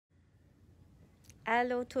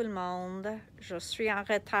Allô tout le monde, je suis en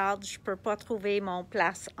retard, je peux pas trouver mon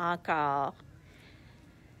place encore.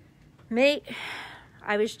 Mais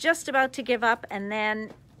I was just about to give up and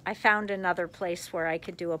then I found another place where I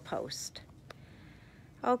could do a post.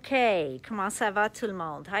 Okay, comment ça va tout le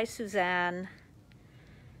monde? Hi Suzanne.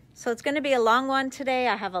 So it's going to be a long one today.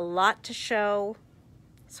 I have a lot to show.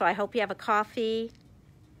 So I hope you have a coffee.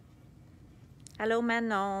 Hello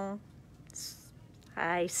Manon.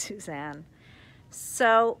 Hi Suzanne.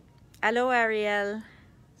 So, hello Ariel.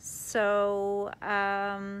 So,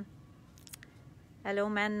 hello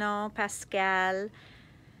Manon, Pascal.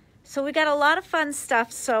 So we got a lot of fun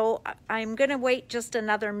stuff. So I'm going to wait just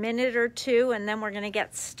another minute or two and then we're going to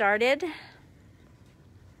get started.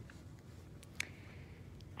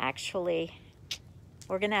 Actually,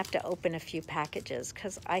 we're going to have to open a few packages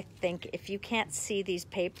because I think if you can't see these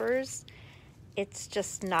papers, it's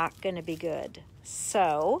just not going to be good.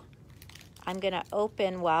 So I'm going to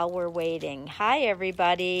open while we're waiting. Hi,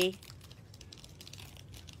 everybody.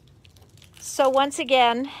 So once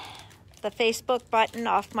again, the Facebook button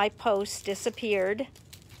off my post disappeared.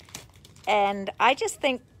 And I just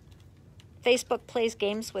think Facebook plays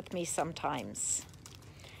games with me sometimes.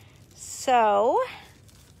 So,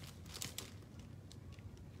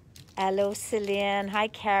 hello, Celine. Hi,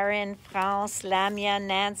 Karen, France, Lamia,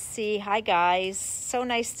 Nancy. Hi, guys. So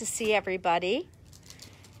nice to see everybody.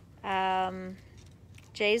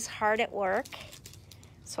 Jay's hard at work,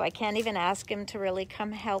 so I can't even ask him to really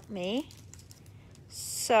come help me.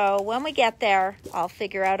 So when we get there, I'll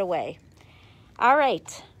figure out a way. All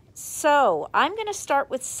right, so I'm going to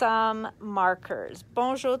start with some markers.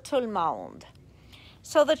 Bonjour tout le monde.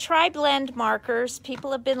 So the tri-blend markers,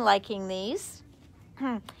 people have been liking these.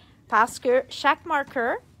 Parce que chaque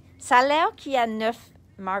marqueur, ça a l'air qu'il y a 9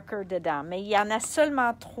 marqueurs dedans, mais il y en a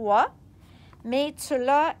seulement 3. Mais tu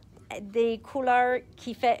as des couleurs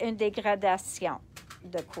qui fait une dégradation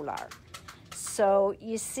de couleurs. So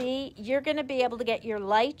you see, you're going to be able to get your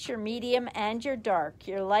light, your medium, and your dark.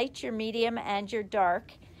 Your light, your medium, and your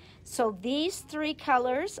dark. So these 3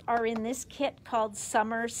 colors are in this kit called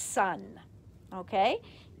Summer Sun. Okay?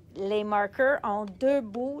 Les marqueurs ont 2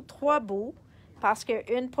 bouts, 3 bouts, parce que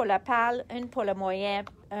une pour le pâle, une pour le moyen,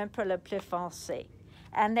 un pour le plus foncé.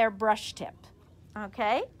 And they're brush tip.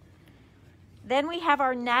 Okay? Then we have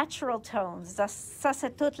our natural tones. Ça,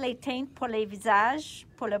 c'est toutes les teintes pour les visages,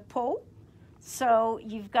 pour le peau. So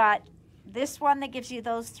you've got this one that gives you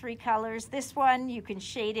those 3 colors. This one, you can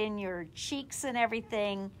shade in your cheeks and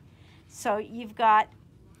everything. So you've got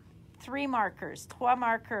 3 markers, 3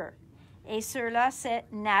 marqueurs. Et ceux-là, c'est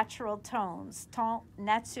natural tones, ton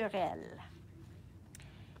naturel.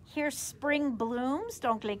 Here's spring blooms,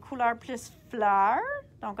 donc les couleurs plus fleurs.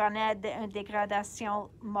 Donc on a une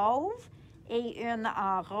dégradation mauve et une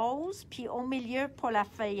en rose, puis au milieu pour la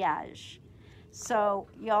feuillage. So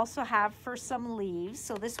you also have for some leaves.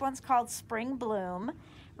 So this one's called Spring Bloom.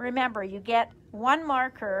 Remember, you get 1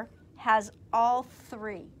 marker has all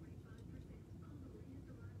 3.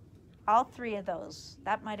 All 3 of those.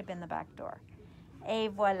 That might have been the back door. Et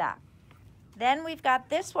voilà. Then we've got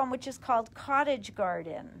this one, which is called Cottage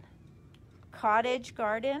Garden. Cottage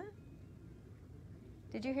Garden.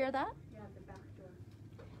 Did you hear that? Yeah, the back door.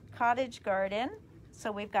 Cottage Garden.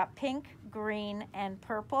 So we've got pink, green, and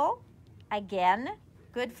purple. Again,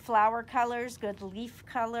 good flower colors, good leaf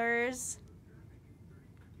colors.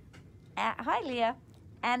 Hi, Leah.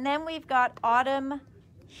 And then we've got autumn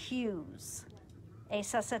hues. Et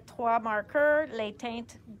ça, c'est 3 marqueurs, les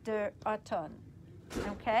teintes d'automne.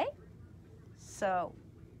 Okay? So,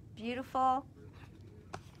 beautiful.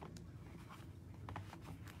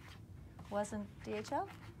 Wasn't DHL?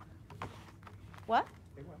 What?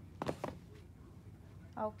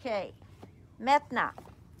 Okay. Maintenant,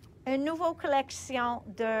 une nouvelle collection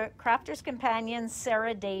de Crafter's Companion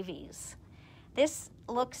Sarah Davies. This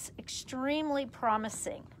looks extremely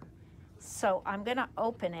promising. So I'm going to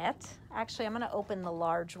open it. Actually, I'm going to open the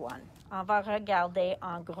large one. On va regarder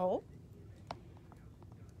en gros.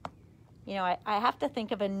 You know, I have to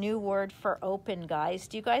think of a new word for open, guys.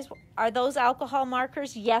 Do you guys, are those alcohol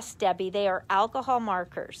markers? Yes, Debbie, they are alcohol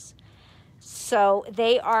markers. So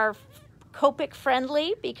they are Copic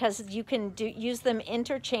friendly because you can use them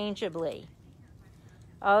interchangeably.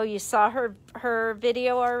 Oh, you saw her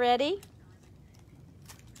video already?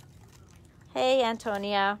 Hey,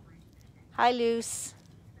 Antonia. Hi, Luce.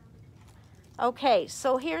 Okay,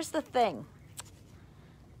 so here's the thing.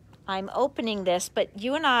 I'm opening this, but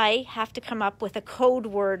you and I have to come up with a code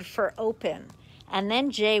word for open, and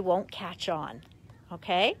then Jay won't catch on,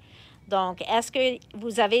 okay? Donc, est-ce que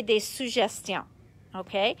vous avez des suggestions?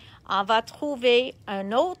 OK? On va trouver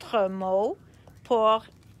un autre mot pour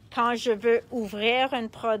quand je veux ouvrir un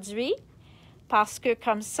produit, parce que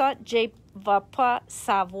comme ça, je ne vais pas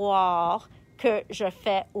savoir que je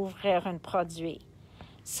fais ouvrir un produit.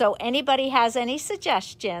 So anybody has any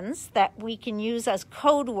suggestions that we can use as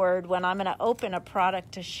code word when I'm going to open a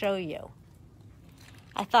product to show you?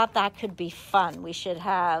 I thought that could be fun. We should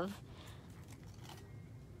have...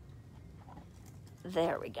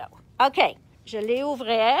 There we go. Okay, je l'ai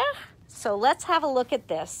ouvert. So let's have a look at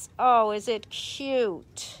this. Oh, is it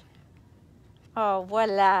cute? Oh,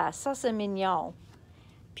 voilà, ça c'est mignon.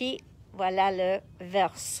 Puis voilà le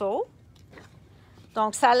verso.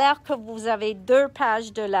 Donc, ça a l'air que vous avez 2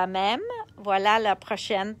 pages de la même. Voilà la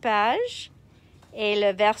prochaine page. Et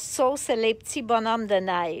le verso, c'est les petits bonhommes de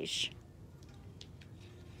neige.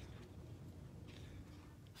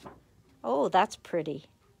 Oh, that's pretty.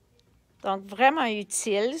 Donc, vraiment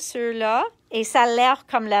utile, ceux-là. Et ça a l'air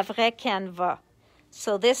comme la vraie Canva.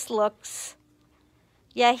 So this looks...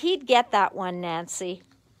 Yeah, he'd get that one, Nancy.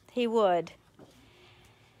 He would.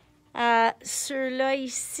 Ceux-là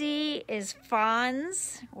ici is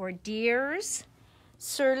fawns or deers.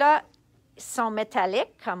 Ceux-là sont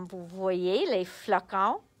métalliques, comme vous voyez, les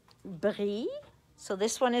flocons brillent. So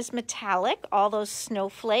this one is metallic. All those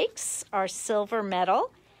snowflakes are silver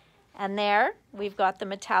metal. And there, we've got the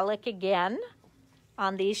metallic again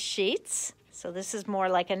on these sheets. So this is more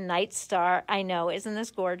like a night star. I know, isn't this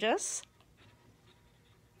gorgeous?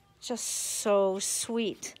 Just so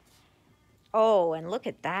sweet. Oh, and look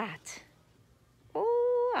at that.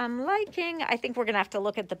 Oh, I'm liking. I think we're going to have to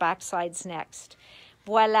look at the back sides next.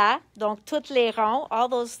 Voilà. Donc, toutes les ronds, all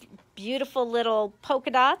those beautiful little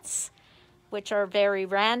polka dots, which are very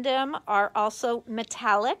random, are also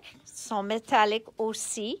metallic. Sont métalliques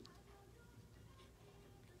aussi.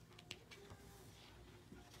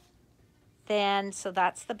 Then, so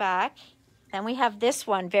that's the back. Then we have this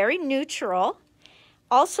one, very neutral.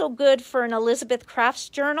 Also good for an Elizabeth Crafts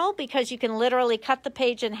journal because you can literally cut the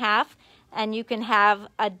page in half and you can have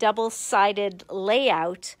a double-sided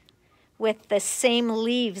layout with the same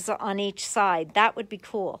leaves on each side. That would be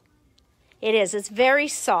cool. It is. It's very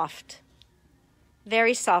soft.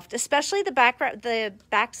 Very soft. Especially the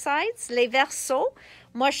back sides, les versos.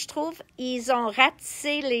 Moi, je trouve, ils ont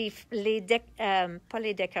ratissé pas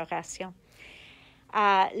les décorations.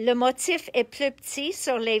 Le motif est plus petit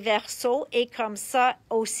sur les versos et comme ça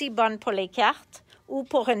aussi bonne pour les cartes ou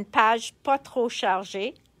pour une page pas trop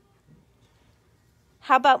chargée.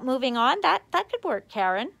 How about moving on? That could work,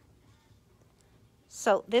 Karen.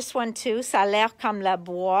 So this one too, ça a l'air comme la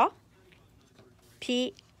bois.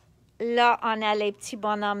 Puis là, on a les petits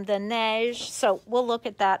bonhommes de neige. So we'll look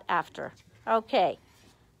at that after. Okay.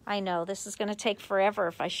 I know this is going to take forever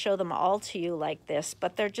if I show them all to you like this,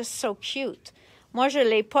 but they're just so cute. Moi, je ne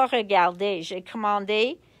l'ai pas regardé. J'ai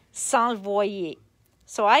commandé sans le voir.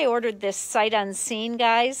 So I ordered this sight unseen,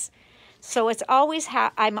 guys. So it's always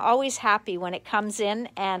I'm always happy when it comes in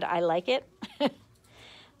and I like it.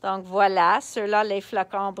 Donc voilà, ceux-là, les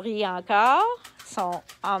flocons brillent encore. Sont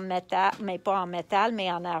en métal, mais pas en métal,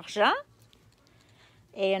 mais en argent.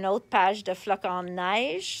 Et une autre page de flocons de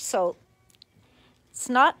neige. So it's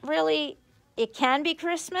not really, it can be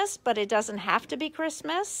Christmas, but it doesn't have to be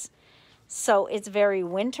Christmas. So it's very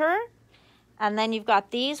winter. And then you've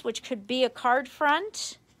got these, which could be a card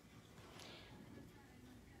front.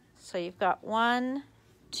 So you've got 1,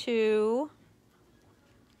 2,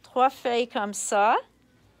 3 feuilles comme ça.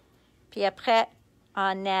 Puis après,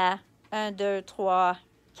 on a 1, 2, 3,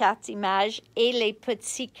 4 images et les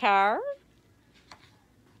petits cœurs.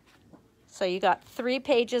 So you got 3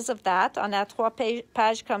 pages of that. On a 3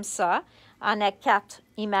 pages comme ça. On a 4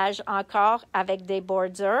 images encore avec des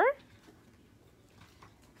bordures.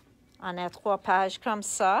 On a 3 pages comme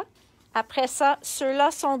ça. Après ça,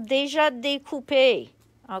 ceux-là sont déjà découpés.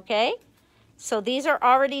 OK? So these are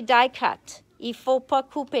already die cut. Il ne faut pas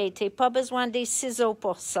couper. Tu n'as pas besoin des ciseaux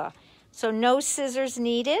pour ça. So no scissors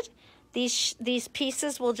needed. These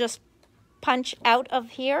pieces will just punch out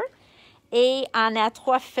of here. Et on a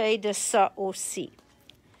 3 feuilles de ça aussi.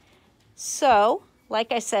 So,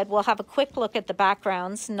 like I said, we'll have a quick look at the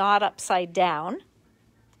backgrounds, not upside down.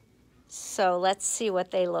 So let's see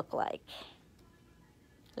what they look like.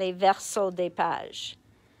 Les versos des pages.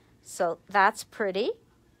 So that's pretty.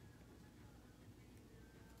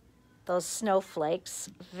 Those snowflakes,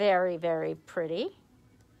 very, very pretty.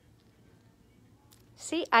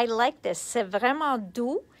 See, I like this. C'est vraiment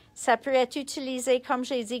doux. Ça peut être utilisé, comme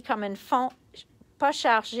j'ai dit, comme un fond pas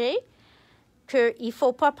chargé, qu'il ne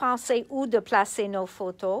faut pas penser où de placer nos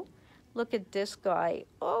photos. Look at this guy.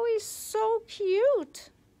 Oh, he's so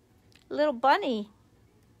cute. Little bunny.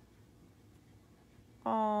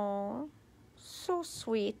 Oh, So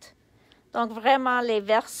sweet. Donc, vraiment, les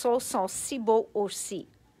versos sont si beaux aussi.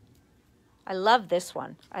 I love this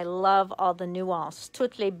one. I love all the nuances.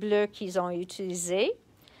 Toutes les bleus qu'ils ont utilisées.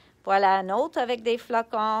 Voilà un autre avec des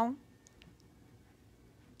flocons.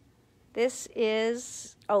 This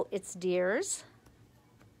is, oh, it's deers.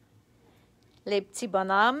 Les petits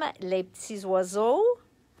bonhommes, les petits oiseaux.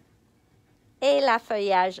 Et la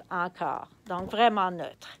feuillage encore. Donc, vraiment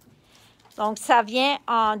neutre. Donc, ça vient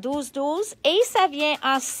en 12-12 et ça vient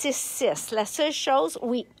en 6-6. La seule chose,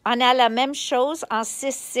 oui, on a la même chose en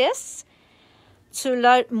 6-6. Tu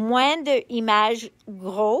as moins d'images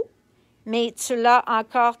gros, mais tu as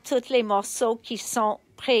encore tous les morceaux qui sont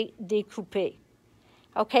pré-découpés.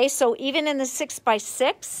 Okay, so even in the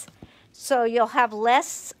 6x6, so you'll have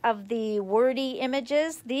less of the wordy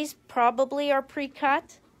images. These probably are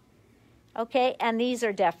pre-cut. Okay, and these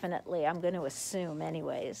are definitely, I'm going to assume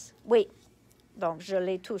anyways. Oui, donc je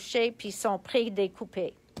l'ai touché, puis ils sont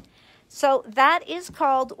pré-découpés. So that is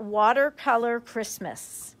called Watercolor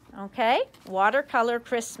Christmas. Okay, Watercolor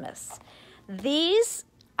Christmas. These,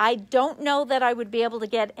 I don't know that I would be able to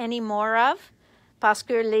get any more of, parce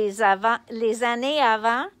que les années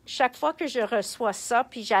avant, chaque fois que je reçois ça,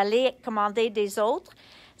 puis j'allais commander des autres,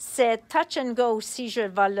 c'est touch and go si je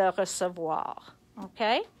vais le recevoir.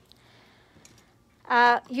 Okay?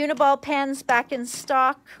 Uniball pens back in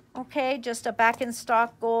stock, okay, just a back in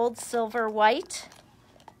stock gold, silver, white.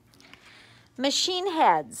 Machine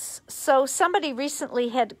heads. So somebody recently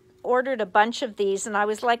had ordered a bunch of these and I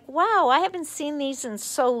was like, wow, I haven't seen these in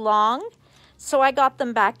so long. So I got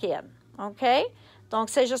them back in, okay? Donc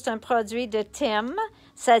c'est juste un produit de Tim.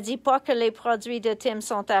 Ça dit pas que les produits de Tim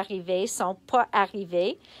sont arrivés, sont pas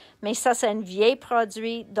arrivés, mais ça c'est un vieil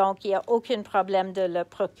produit, donc il n'y a aucun problème de le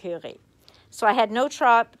procurer. So I had no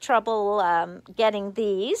trouble getting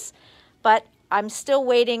these, but I'm still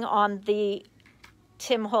waiting on the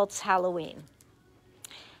Tim Holtz Halloween.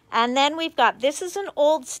 And then we've got, this is an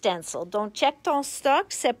old stencil. Donc check ton stock,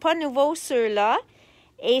 c'est pas nouveau ceux-là.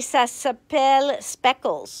 Et ça s'appelle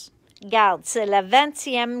Speckles. Regarde, c'est la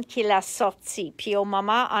 20e qu'il a sorti. Puis au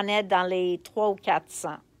moment, on est dans les 300 ou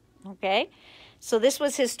 400. Okay? So this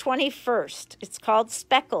was his 21st. It's called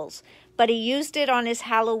Speckles. But he used it on his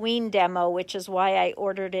Halloween demo, which is why I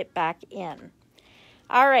ordered it back in.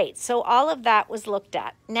 All right, so all of that was looked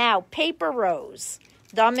at. Now, paper rose.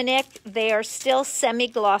 Dominique, they are still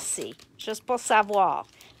semi-glossy, juste pour savoir.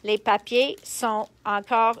 Les papiers sont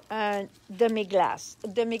encore un demi-glace.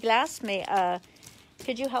 Demi-glace, mais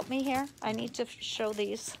could you help me here? I need to show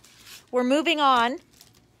these. We're moving on.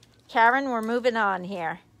 Karen, we're moving on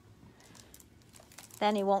here.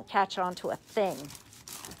 Then he won't catch on to a thing.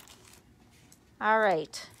 All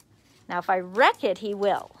right. Now, if I wreck it, he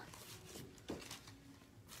will.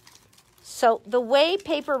 So the way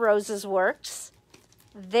Paper Roses works,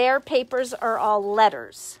 their papers are all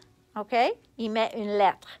letters. OK? Il met une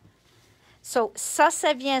lettre. So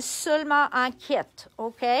ça vient seulement en kit.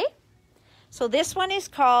 OK? So this one is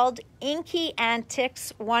called Inky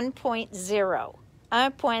Antics 1.0.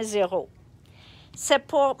 1.0. C'est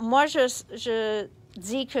pour, moi, je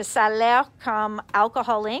dis que ça a l'air comme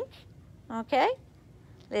alcohol ink. OK?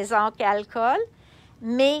 Les encres alcool.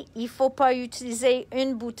 Mais il ne faut pas utiliser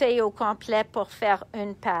une bouteille au complet pour faire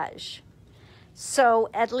une page. So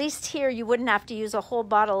at least here you wouldn't have to use a whole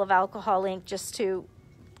bottle of alcohol ink just to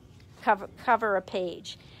cover a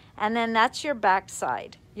page. And then that's your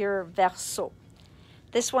backside, your verso.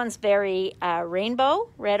 This one's very rainbow,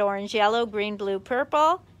 red, orange, yellow, green, blue,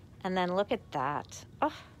 purple. And then look at that.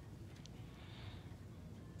 Oh.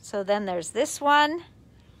 So then there's this one.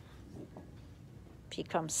 Puis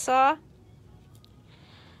comme ça.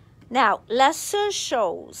 Now, la seule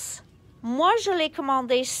chose, moi, je l'ai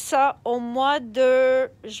commandé ça au mois de,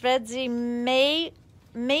 je vais dire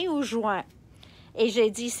mai ou juin. Et j'ai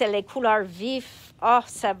dit, c'est les couleurs vives. Oh,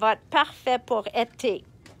 ça va être parfait pour été.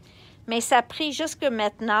 Mais ça a pris jusque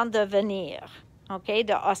maintenant de venir, OK,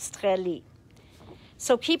 de Australie.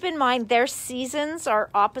 So keep in mind, their seasons are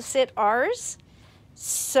opposite ours.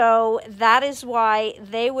 So that is why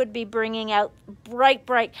they would be bringing out bright,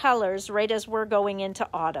 bright colors right as we're going into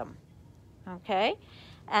autumn. Okay?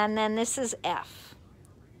 And then this is F.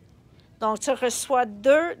 Donc, tu reçois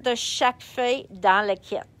 2 de chaque feuille dans le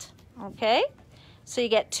kit. Okay? So you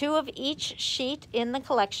get 2 of each sheet in the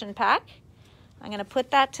collection pack. I'm going to put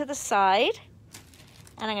that to the side.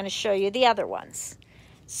 And I'm going to show you the other ones.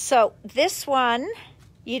 So this one,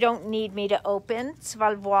 you don't need me to open. Tu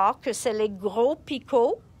vas le voir que c'est les gros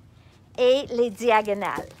picots et les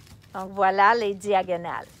diagonales. Donc, voilà les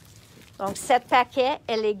diagonales. Donc, 7 paquets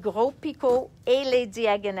et les gros picots et les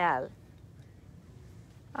diagonales.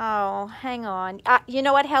 Oh, hang on. You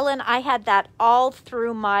know what, Helen? I had that all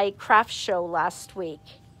through my craft show last week.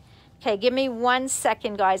 Okay, give me 1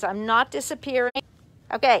 second, guys. I'm not disappearing.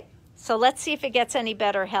 Okay, so let's see if it gets any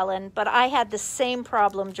better, Helen. But I had the same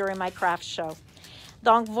problem during my craft show.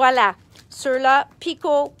 Donc, voilà. Ceux-là,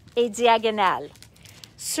 picot et diagonale.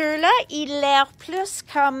 Ceux-là, il l'air plus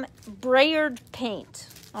comme brayered paint.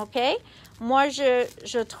 OK? Moi,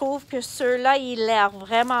 je trouve que ceux-là, il l'air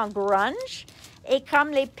vraiment grunge. Et comme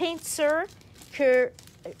les peintures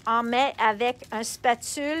qu'on met avec un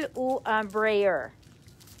spatule ou un brayer.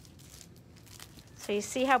 So you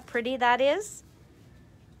see how pretty that is?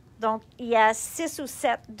 Donc, il y a 6 ou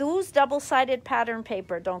 7, 12 double-sided pattern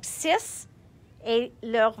paper. Donc, 6 et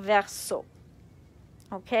leur verso.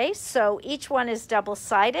 Okay, so each one is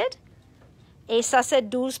double-sided. Et ça, c'est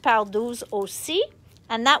 12 par 12 aussi.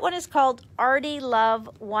 And that one is called Artie Love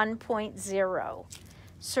 1.0.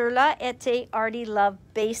 Ceux-là étaient Artie Love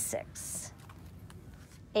Basics.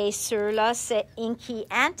 Et ceux-là, c'est Inky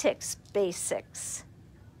Antics Basics.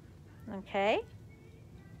 Okay?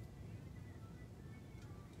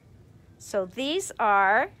 So these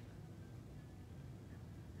here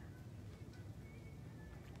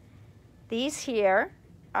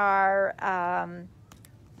are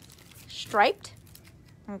striped.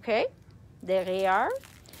 Okay? Derrière.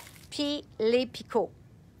 Puis les picots.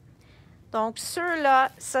 Donc, ceux-là,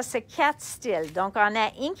 ça, c'est 4 styles. Donc, on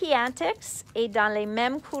a Inky Antics et dans les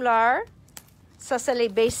mêmes couleurs. Ça, c'est les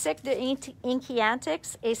basics de Inky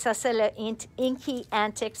Antics et ça, c'est le Inky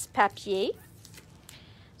Antics papier.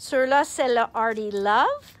 Ceux-là, c'est le Artie Love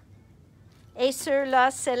et ceux-là,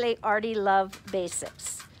 c'est les Artie Love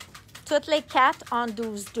Basics. Toutes les 4 en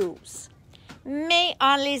 12-12. Mais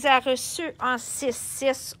on les a reçus en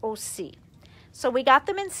 6-6 aussi. So, we got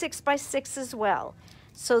them in 6x6 as well.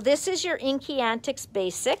 So this is your Inky Antics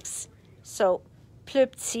Basics. So, plus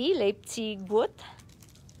petit, les petits gouttes.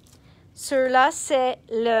 Ceux-là, c'est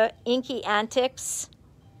le Inky Antics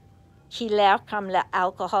qui l'air comme le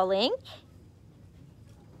alcohol ink.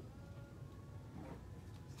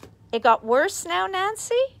 It got worse now,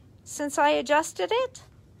 Nancy, since I adjusted it?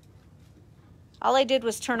 All I did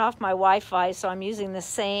was turn off my Wi-Fi, so I'm using the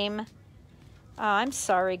same. I'm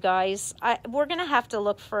sorry, guys. We're going to have to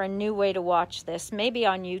look for a new way to watch this. Maybe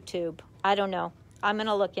on YouTube. I don't know. I'm going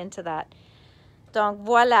to look into that. Donc,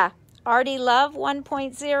 voilà. Artie Love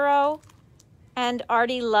 1.0 and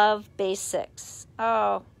Artie Love Basics.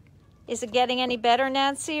 Oh, is it getting any better,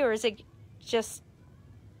 Nancy? Or is it just...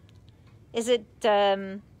 Is it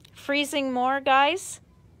freezing more, guys?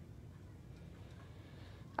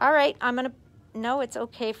 All right. I'm going to... No, it's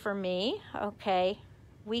okay for me. Okay.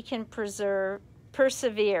 We can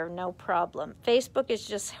persevere, no problem. Facebook is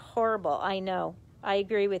just horrible, I know. I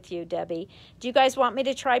agree with you, Debbie. Do you guys want me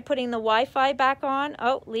to try putting the Wi-Fi back on?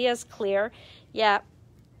 Oh, Leah's clear. Yeah.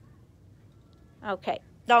 Okay.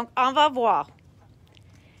 Donc, on va voir.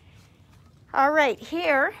 All right,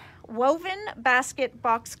 here, woven basket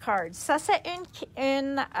box cards. Ça, c'est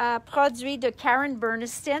un produit de Karen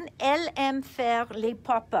Bernstein. Elle aime faire les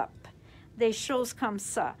pop-up, des choses comme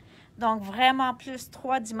ça. Donc, vraiment plus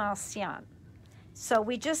 3 dimensions. So,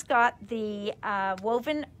 we just got the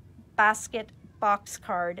woven basket box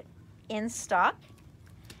card in stock,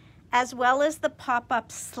 as well as the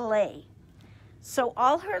pop-up sleigh. So,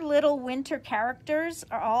 all her little winter characters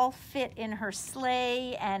are all fit in her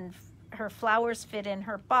sleigh, and her flowers fit in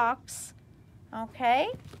her box. Okay?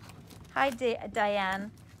 Hi, Diane.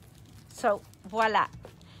 So, voila.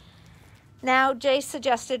 Now, Jay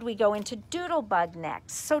suggested we go into Doodlebug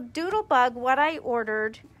next. So, Doodlebug, what I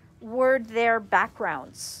ordered were their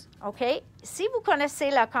backgrounds. OK? Si vous connaissez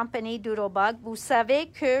la compagnie Doodlebug, vous savez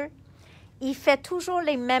qu'il fait toujours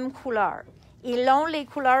les mêmes couleurs. Ils ont les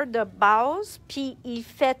couleurs de base, puis il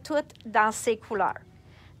fait tout dans ces couleurs.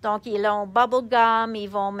 Donc, ils ont bubblegum, ils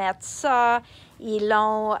vont mettre ça, ils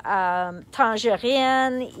ont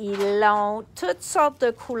tangerine, ils ont toutes sortes de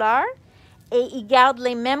couleurs. Et ils gardent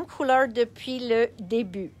les mêmes couleurs depuis le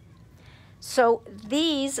début. So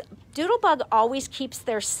these, Doodlebug always keeps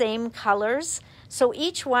their same colors. So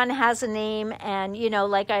each one has a name, and you know,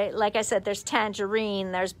 like I said, there's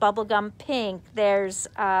tangerine, there's bubblegum pink, there's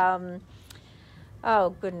oh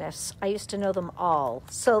goodness, I used to know them all.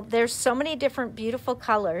 So there's so many different beautiful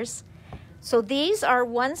colors. So these are,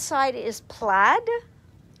 one side is plaid,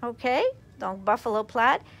 okay, donc buffalo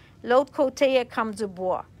plaid. L'autre côté est comme du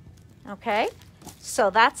bois. Okay, so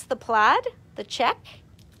that's the plaid, the check.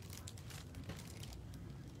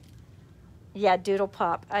 Yeah, Doodle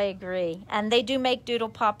Pop, I agree. And they do make Doodle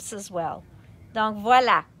Pops as well. Donc,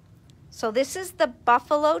 voilà. So this is the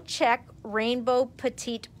Buffalo Check Rainbow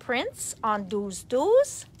Petite prints en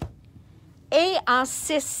 12-12 et en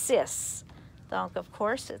 6-6. Donc, of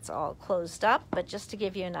course, it's all closed up, but just to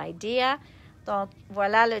give you an idea. Donc,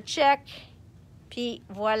 voilà le check, puis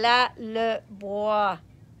voilà le bois.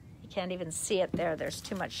 You can't even see it there. There's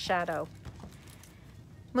too much shadow.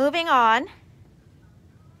 Moving on.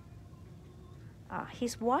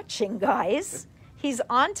 He's watching, guys. He's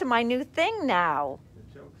on to my new thing now.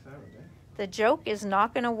 The joke's out, eh? The joke is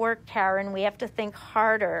not going to work, Karen. We have to think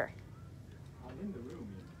harder. I'm in the room.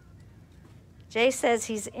 Jay says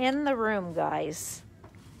he's in the room, guys.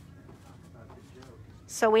 That's a joke.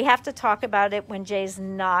 So we have to talk about it when Jay's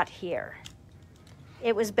not here.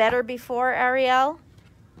 It was better before, Ariel?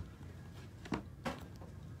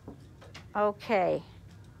 Okay.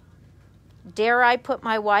 Dare I put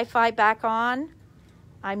my Wi-Fi back on?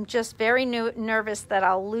 I'm just very nervous that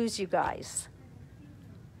I'll lose you guys.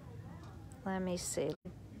 Let me see.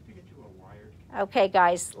 Okay,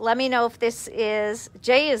 guys, let me know if this is...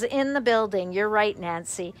 Jay is in the building. You're right,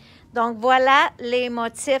 Nancy. Donc, voilà les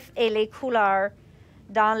motifs et les couleurs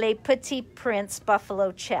dans les petits prints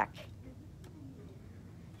buffalo check.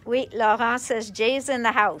 Oui, Laurent says Jay's in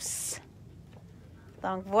the house.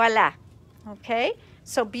 Donc, voilà. Okay,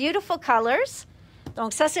 so beautiful colors.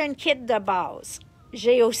 Donc, ça, c'est un kit de base.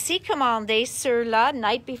 J'ai aussi commandé ceux-là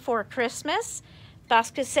Night Before Christmas parce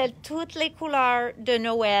que c'est toutes les couleurs de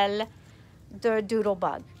Noël de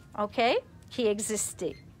Doodlebug, okay, qui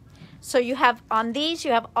existaient. So you have, on these,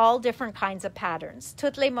 you have all different kinds of patterns.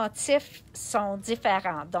 Tous les motifs sont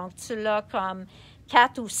différents. Donc, tu l'as comme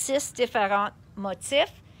 4 ou 6 différents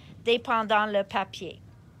motifs dépendant le papier.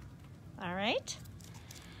 All right?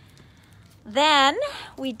 Then,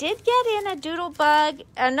 we did get in a Doodlebug.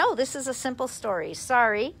 No, this is a simple story.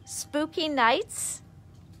 Sorry. Spooky Nights,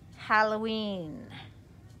 Halloween.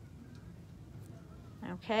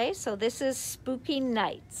 Okay, so this is Spooky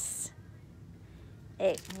Nights.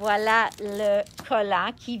 Et voilà le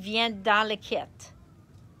collant qui vient dans le kit.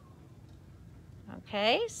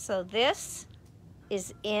 Okay, so this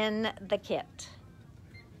is in the kit.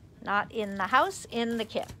 Not in the house, in the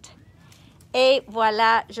kit. Et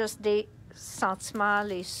voilà juste des sentiments,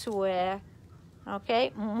 les souhaits.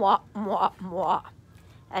 OK? Moi, moi, moi.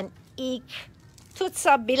 And ik. Tout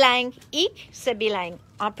ça bilingue. Ik, c'est bilingue.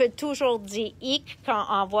 On peut toujours dire ik quand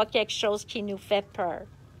on voit quelque chose qui nous fait peur.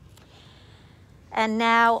 And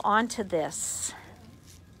now on to this.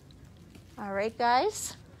 All right,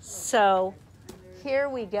 guys? So here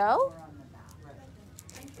we go.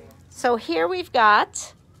 So here we've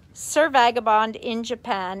got Sir Vagabond in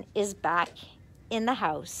Japan is back in the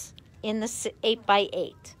house in the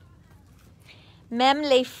 8x8. Même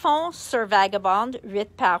les fonds Sir Vagabond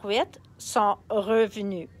 8x8 sont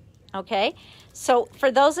revenus. Okay? So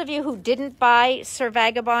for those of you who didn't buy Sir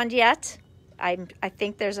Vagabond yet, I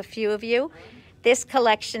think there's a few of you, this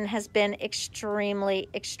collection has been extremely,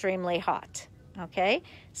 extremely hot. Okay?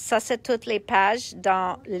 Ça, c'est toutes les pages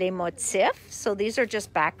dans les motifs. So these are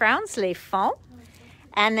just backgrounds, les fonds.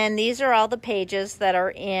 And then these are all the pages that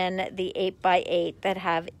are in the 8x8 that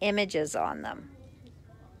have images on them.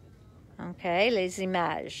 Okay, les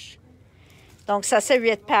images. Donc, ça, c'est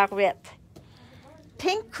 8x8.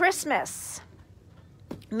 Pink Christmas.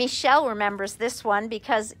 Michelle remembers this one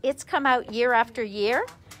because it's come out year after year.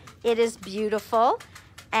 It is beautiful.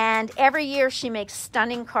 And every year she makes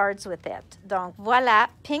stunning cards with it. Donc, voilà,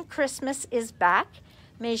 Pink Christmas is back.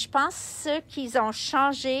 Mais je pense ce qu'ils ont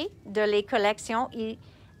changé de les collections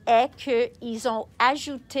est qu'ils ont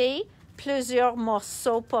ajouté plusieurs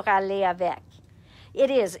morceaux pour aller avec.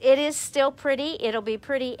 It is still pretty. It'll be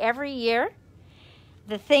pretty every year.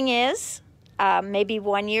 The thing is, maybe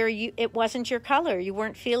one year it wasn't your color. You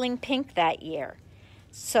weren't feeling pink that year.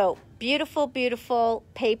 So, beautiful, beautiful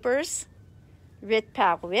papers.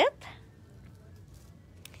 8x8.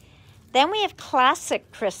 Then we have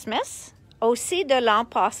Classic Christmas. Aussi de l'an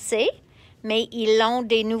passé, mais ils ont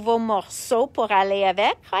des nouveaux morceaux pour aller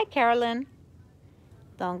avec. Hi, Carolyn.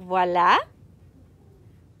 Donc, voilà.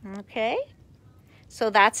 Okay. So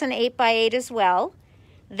that's an 8x8 as well.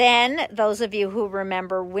 Then, those of you who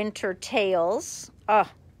remember Winter Tales,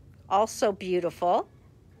 also beautiful.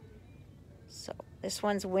 So, this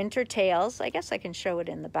one's Winter Tales. I guess I can show it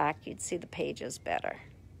in the back. You'd see the pages better.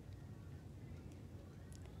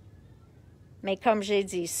 Mais comme j'ai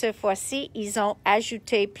dit, ce fois-ci, ils ont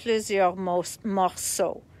ajouté plusieurs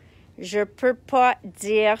morceaux. Je ne peux pas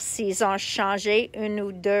dire s'ils ont changé un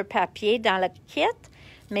ou deux papiers dans le kit,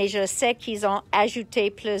 mais je sais qu'ils ont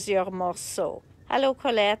ajouté plusieurs morceaux. Hello,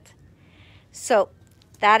 Colette. So,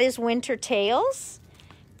 that is Winter Tales.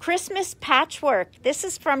 Christmas Patchwork. This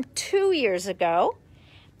is from 2 years ago,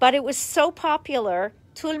 but it was so popular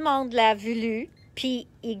tout le monde l'a voulu, puis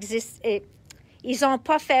ils n'ont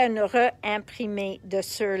pas fait une réimprimée de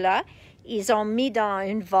ceux-là. Ils ont mis dans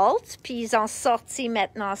une vault, puis ils ont sorti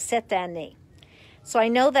maintenant cette année. So I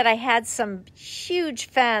know that I had some huge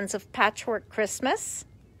fans of Patchwork Christmas,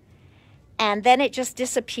 and then it just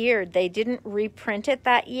disappeared. They didn't reprint it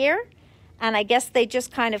that year, and I guess they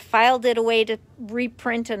just kind of filed it away to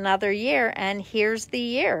reprint another year, and here's the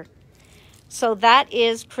year. So that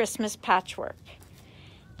is Christmas Patchwork.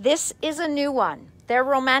 This is a new one. Their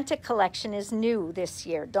romantic collection is new this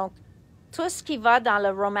year. Donc, tout ce qui va dans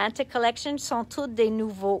le romantic collection sont tous des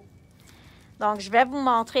nouveaux. Donc, je vais vous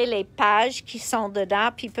montrer les pages qui sont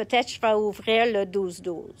dedans, puis peut-être je vais ouvrir le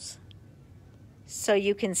 12-12. So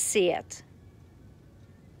you can see it.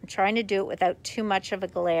 I'm trying to do it without too much of a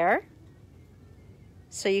glare,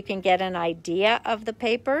 so you can get an idea of the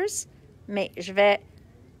papers. Mais je vais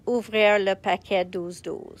ouvrir le paquet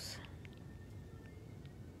 12-12.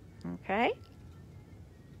 Okay?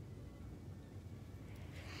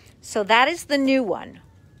 So that is the new one.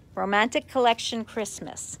 Romantic Collection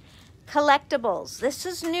Christmas. Collectibles. This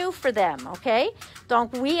is new for them, okay?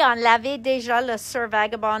 Donc oui, on l'avait déjà, le Sir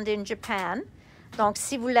Vagabond in Japan. Donc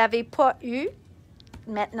si vous ne l'avez pas eu,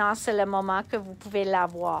 maintenant c'est le moment que vous pouvez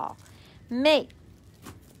l'avoir. Mais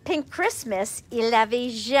Pink Christmas, il n'avait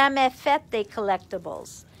jamais fait des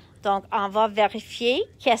collectibles. Donc on va vérifier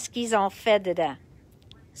qu'est-ce qu'ils ont fait dedans.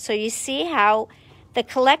 So you see how the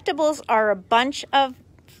collectibles are a bunch of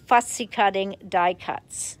fussy cutting die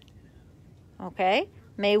cuts. Okay?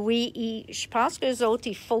 Mais oui, je pense que les autres,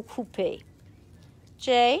 il faut couper.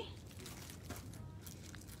 Jay?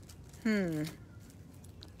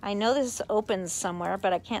 I know this opens somewhere,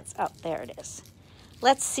 but I can't. Oh, there it is.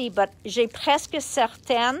 Let's see, but j'ai presque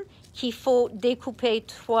certaine qu'il faut découper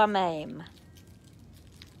toi-même.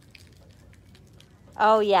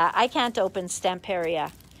 Oh, yeah, I can't open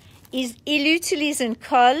Stamperia. Il utilise une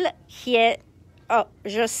colle qui est, oh,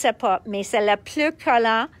 je sais pas, mais c'est la plus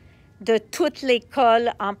collant de toutes les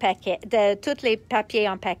colles en paquet, de tous les papiers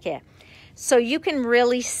en paquet. So you can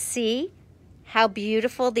really see how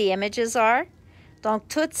beautiful the images are. Donc,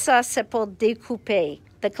 tout ça, c'est pour découper.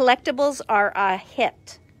 The collectibles are a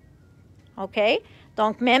hit. OK?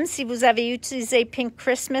 Donc, même si vous avez utilisé Pink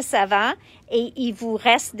Christmas avant et il vous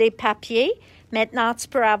reste des papiers, maintenant, tu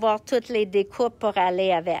peux avoir toutes les découpes pour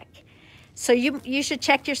aller avec. So you should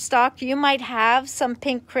check your stock. You might have some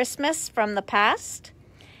Pink Christmas from the past.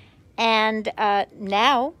 And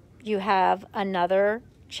now you have another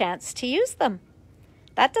chance to use them.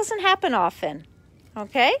 That doesn't happen often.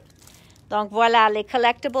 Okay? Donc voilà les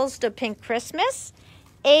collectibles de Pink Christmas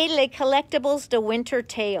et les collectibles de Winter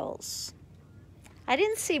Tales. I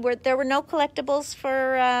didn't see where there were no collectibles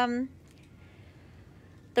for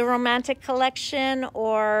the Romantic Collection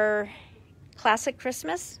or Classic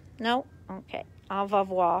Christmas. No? Okay. On va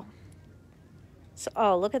voir. So,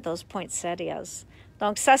 oh, look at those poinsettias.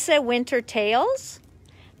 Donc, ça, c'est Winter Tales.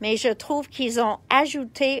 Mais je trouve qu'ils ont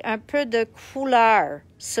ajouté un peu de couleur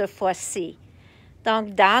ce fois-ci.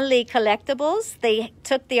 Donc, dans les collectibles, they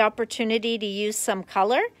took the opportunity to use some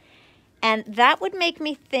color. And that would make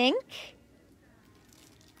me think,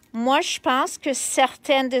 moi, je pense que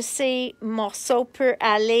certains de ces morceaux peuvent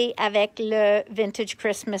aller avec le Vintage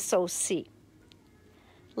Christmas aussi.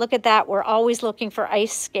 Look at that. We're always looking for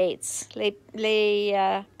ice skates. Les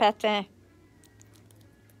patins.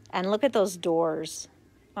 And look at those doors.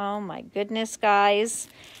 Oh, my goodness, guys.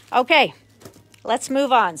 Okay, let's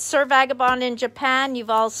move on. Sir Vagabond in Japan, you've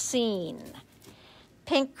all seen.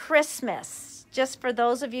 Pink Christmas, just for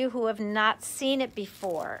those of you who have not seen it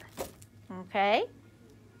before. Okay?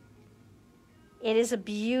 It is a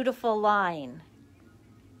beautiful line.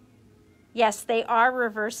 Yes, they are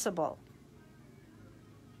reversible.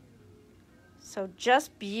 So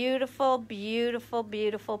just beautiful, beautiful,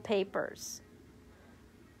 beautiful papers.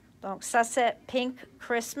 Donc, ça, c'est Pink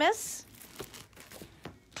Christmas.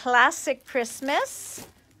 Classic Christmas.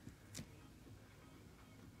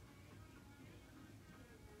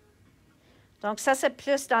 Donc, ça, c'est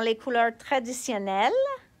plus dans les couleurs traditionnelles.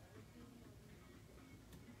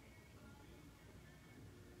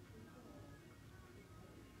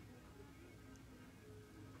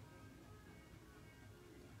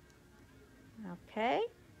 OK.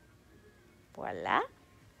 Voilà.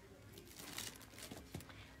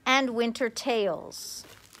 And Winter Tales.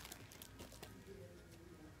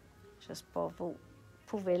 Juste pour vous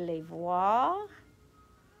pouvez les voir.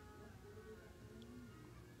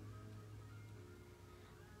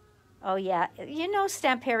 Oh, yeah. You know,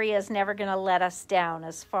 Stamperia is never going to let us down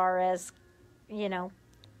as far as, you know,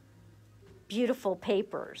 beautiful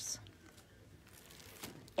papers.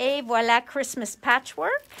 Et voilà Christmas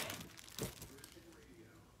patchwork.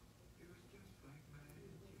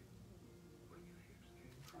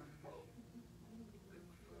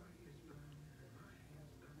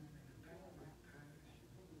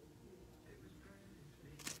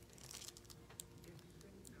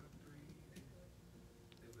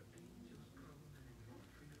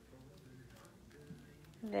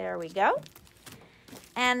 There we go.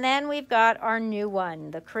 And then we've got our new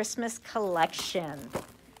one, the Christmas collection.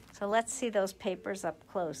 So let's see those papers up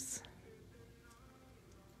close.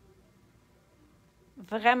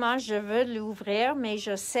 Vraiment, je veux l'ouvrir, mais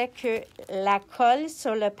je sais que la colle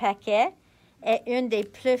sur le paquet est une des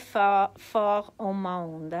plus forts au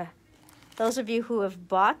monde. Those of you who have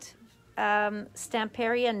bought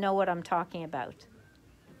Stamperia know what I'm talking about.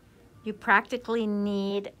 You practically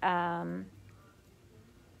need...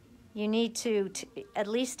 you need to at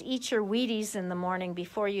least eat your Wheaties in the morning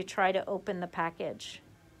before you try to open the package.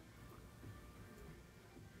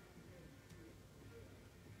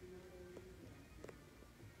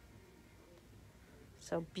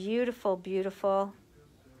 So beautiful, beautiful,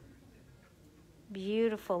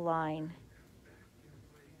 beautiful line.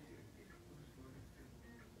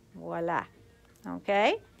 Voila.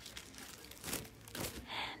 Okay.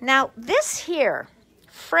 Now this here,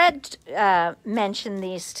 Fred mentioned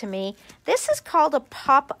these to me. This is called a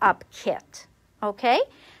pop-up kit. Okay?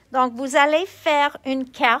 Donc, vous allez faire une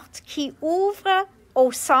carte qui ouvre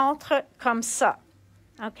au centre comme ça.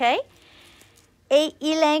 Okay? Et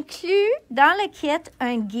il inclut dans le kit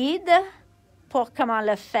un guide pour comment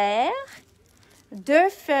le faire, 2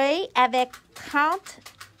 feuilles avec 30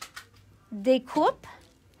 découpes,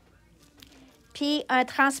 puis un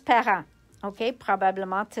transparent. OK?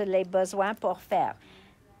 Probablement tu as les besoins pour faire.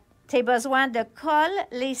 Tu as besoin de colle,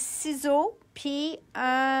 les ciseaux, puis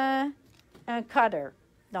un cutter,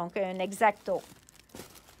 donc un X-Acto.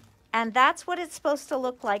 And that's what it's supposed to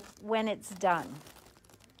look like when it's done.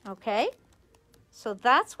 Okay? So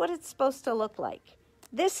that's what it's supposed to look like.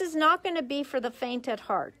 This is not going to be for the faint at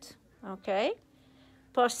heart. Okay?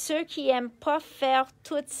 Pour ceux qui n'aiment pas faire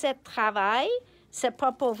tout ce travail, c'est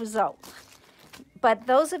pas pour vous autres. But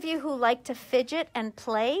those of you who like to fidget and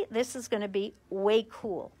play, this is going to be way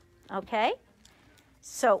cool. Okay?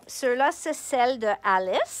 So, ceux-là, c'est celle de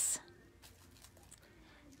Alice.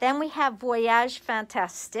 Then we have Voyage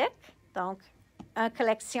Fantastique. Donc, une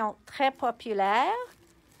collection très populaire.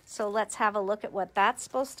 So, let's have a look at what that's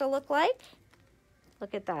supposed to look like.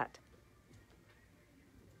 Look at that.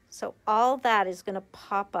 So, all that is going to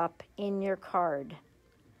pop up in your card.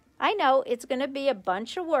 I know it's going to be a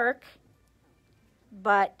bunch of work,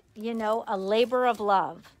 but, you know, a labor of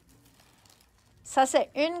love. Ça, c'est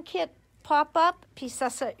une kit pop-up, puis ça,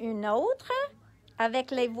 c'est une autre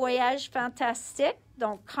avec les voyages fantastiques,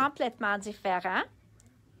 donc complètement différents.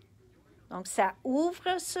 Donc, ça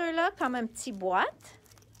ouvre ceux-là comme une petite boîte,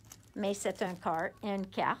 mais c'est une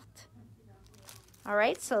carte. All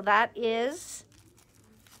right, so that is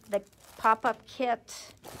the pop-up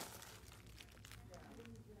kit.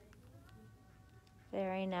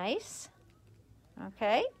 Very nice.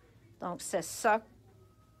 OK, donc c'est ça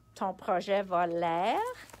ton projet va l'air.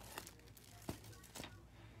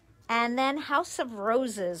 And then House of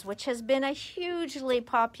Roses, which has been a hugely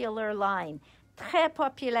popular line. Très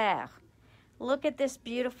populaire. Look at this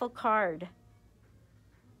beautiful card.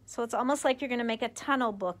 So it's almost like you're going to make a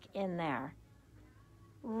tunnel book in there.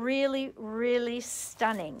 Really, really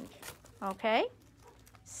stunning. Okay?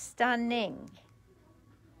 Stunning.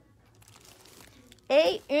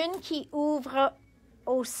 Et une qui ouvre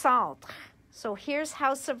au centre. So here's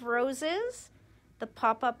House of Roses, the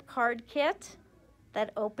pop-up card kit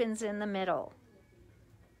that opens in the middle.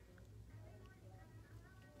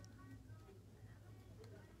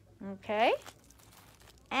 Okay?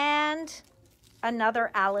 And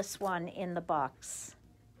another Alice one in the box.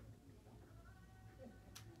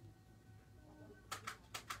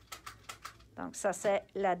 Donc ça c'est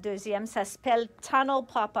la deuxième, ça s'appelle Tunnel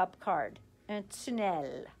Pop-Up Card, un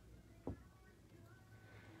tunnel.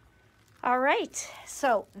 All right,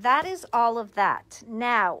 so that is all of that.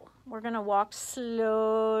 Now, we're going to walk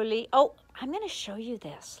slowly. Oh, I'm going to show you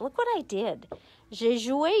this. Look what I did. J'ai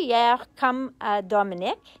joué hier comme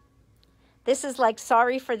Dominique. This is like,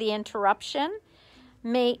 sorry for the interruption.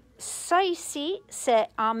 Mais ça ici, c'est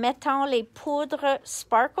en mettant les poudres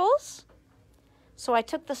sparkles. So I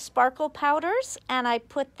took the sparkle powders and I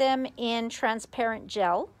put them in transparent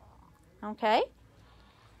gel. Okay?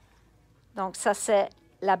 Donc ça, c'est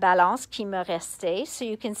la balance qui me restait. So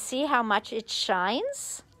you can see how much it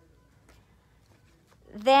shines.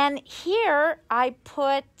 Then here I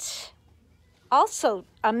put also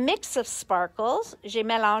a mix of sparkles. J'ai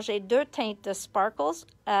mélangé 2 teintes de sparkles.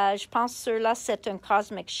 Je pense ceux-là, c'est un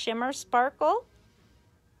Cosmic Shimmer Sparkle.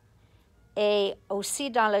 Et aussi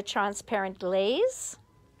dans le Transparent Glaze.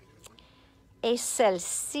 Et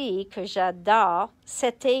celle-ci, que j'adore,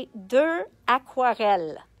 c'était 2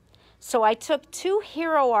 aquarelles. So I took 2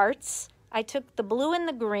 Hero Arts. I took the blue and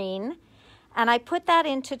the green, and I put that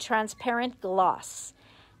into transparent gloss.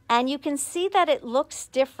 And you can see that it looks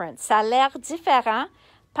different. Ça a l'air différent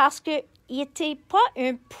parce qu'il n'était pas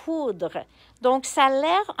une poudre. Donc, ça a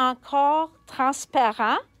l'air encore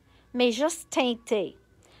transparent, mais juste teinté.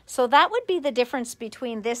 So that would be the difference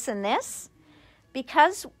between this and this.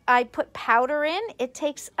 Because I put powder in, it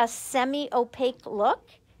takes a semi-opaque look,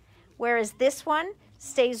 whereas this one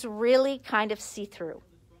stays really kind of see-through.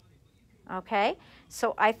 Okay,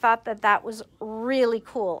 so I thought that that was really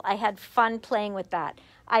cool. I had fun playing with that.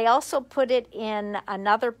 I also put it in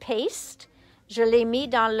another paste. Je l'ai mis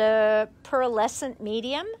dans le pearlescent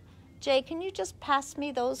medium. Jay, can you just pass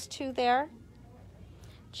me those 2 there?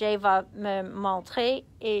 Jay va me montrer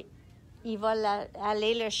et il va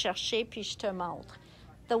aller le chercher puis je te montre.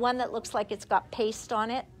 The one that looks like it's got paste on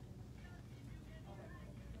it.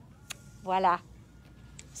 Voilà.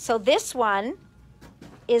 So this one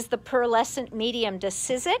is the pearlescent medium de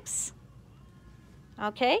Sizzix.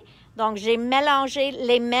 OK? Donc, j'ai mélangé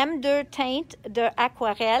les mêmes 2 teintes de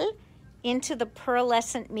aquarelle into the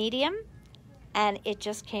pearlescent medium, and it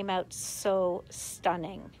just came out so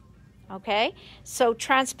stunning. Okay? So,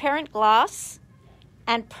 transparent gloss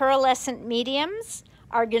and pearlescent mediums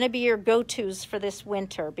are going to be your go-tos for this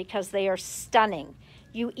winter because they are stunning.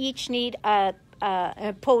 You each need a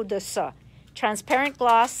pot de ça. Transparent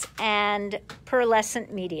gloss and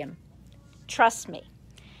pearlescent medium. Trust me.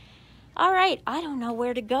 All right, I don't know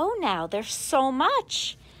where to go now. There's so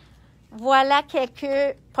much. Voilà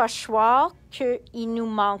quelques pochoirs qu'il nous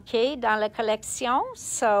manquait dans la collection.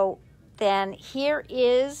 So then here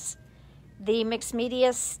is the mixed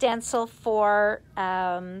media stencil for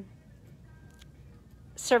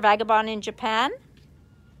Sir Vagabond in Japan.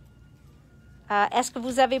 Est-ce que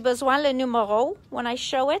vous avez besoin le numéro when I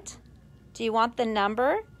show it? Do you want the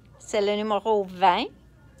number? C'est le numéro 20.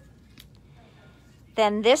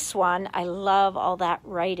 Then this one, I love all that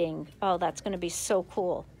writing. Oh, that's going to be so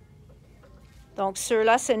cool. Donc,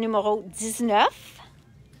 ceux-là, c'est numéro 19.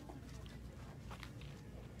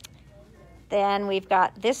 Then we've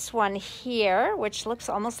got this one here, which looks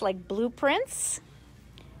almost like blueprints.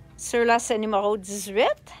 Ceux-là, c'est numéro 18.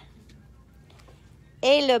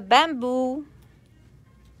 Et le bambou.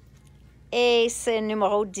 Et c'est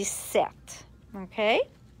numéro 17. OK?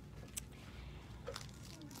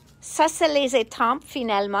 Ça, c'est les étampes,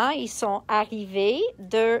 finalement. Ils sont arrivés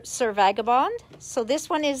de Sir Vagabond. So this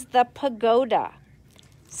one is the pagoda.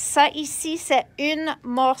 Ça, ici, c'est un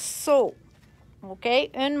morceau. OK?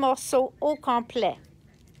 Un morceau au complet.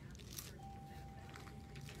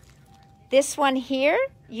 This one here,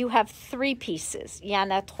 you have 3 pieces. Il y en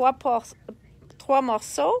a 3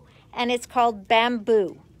 morceaux, and it's called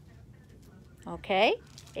bamboo. OK?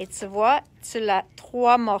 Et tu vois, tu l'as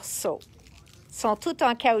 3 morceaux. Ils sont tous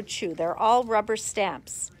en caoutchouc. They're all rubber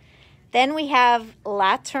stamps. Then we have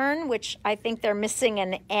lantern, which I think they're missing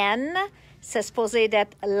an N. C'est supposé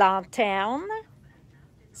d'être lanterne.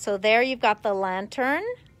 So there you've got the lantern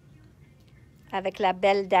avec la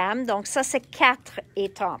belle dame. Donc ça, c'est 4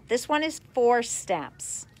 étampes. This one is 4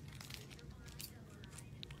 stamps.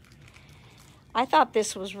 I thought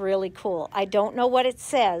this was really cool. I don't know what it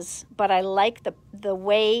says, but I like the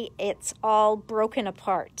way it's all broken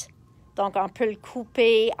apart. Donc, on peut le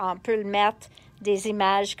couper, on peut le mettre des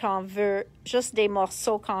images qu'on veut, juste des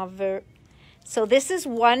morceaux qu'on veut. So this is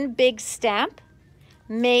one big stamp,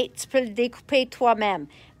 mais tu peux le découper toi-même.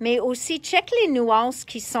 Mais aussi, check les nuances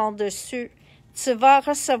qui sont dessus. Tu vas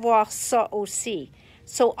recevoir ça aussi.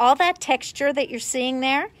 So all that texture that you're seeing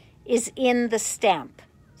there is in the stamp.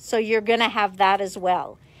 So you're going to have that as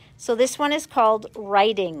well. So this one is called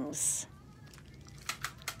Writings.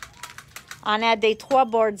 On a des 3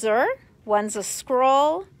 bordures. One's a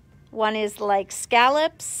scroll, one is like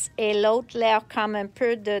scallops, et l'autre l'air comme un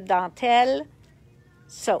peu de dentelle.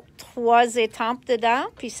 So, 3 étampes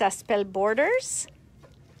dedans, puis ça s'appelle Borders.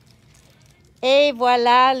 Et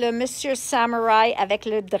voilà le Monsieur Samouraï avec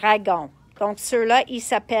le dragon. Donc, ceux-là, ils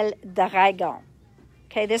s'appellent Dragon.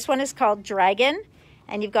 Okay, this one is called Dragon.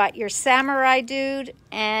 And you've got your samurai dude,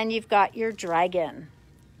 and you've got your dragon.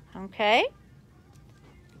 Okay?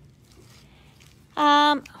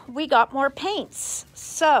 We got more paints.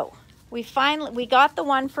 So, we got the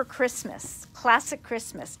one for Christmas. Classic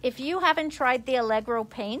Christmas. If you haven't tried the Allegro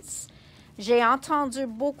paints, J'ai entendu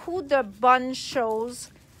beaucoup de bonnes choses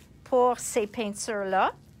pour ces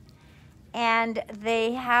peintures-là. And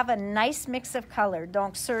they have a nice mix of color.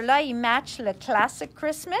 Donc, ceux-là, ils matchent le Classic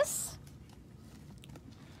Christmas.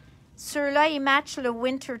 Ceux-là, ils matchent le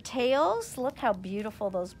Winter Tales. Look how beautiful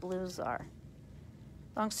those blues are.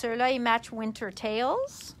 Donc, ceux-là, ils matchent Winter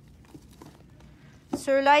Tales.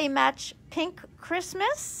 Ceux-là, ils matchent Pink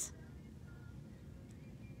Christmas.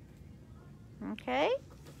 OK.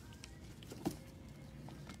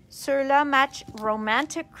 Ceux-là matchent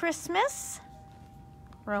Romantic Christmas.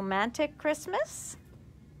 Romantic Christmas.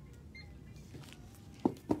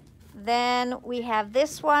 Then we have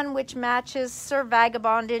this one, which matches Sir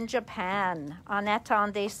Vagabond in Japan. On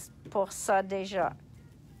attendait pour ça déjà.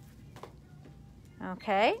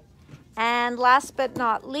 Okay. And last but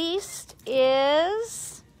not least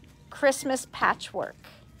is Christmas Patchwork.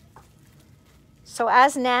 So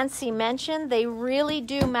as Nancy mentioned, they really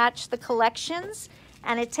do match the collections,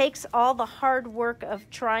 and it takes all the hard work of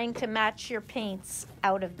trying to match your paints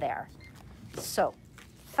out of there. So,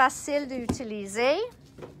 facile d'utiliser.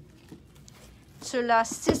 Tu l'as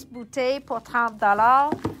 6 bouteilles pour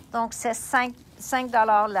 $30. Donc, c'est 5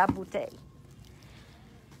 la bouteille.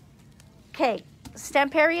 Okay,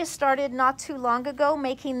 Stamperia started not too long ago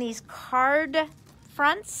making these card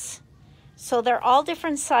fronts. So, they're all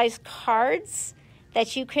different size cards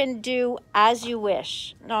that you can do as you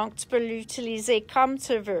wish. Donc, tu peux l'utiliser comme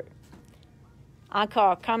tu veux.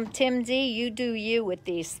 Encore, comme Tim dit, you do you with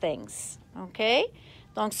these things. OK?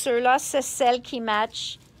 Donc, ceux-là, c'est celles qui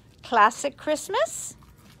matchent Classic Christmas.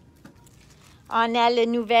 On a le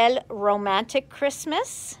nouvel Romantic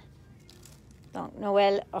Christmas. Donc,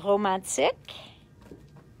 Noël romantique.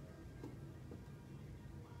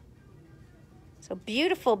 So,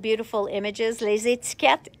 beautiful, beautiful images. Les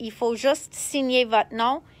étiquettes, il faut juste signer votre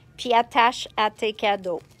nom puis attache à tes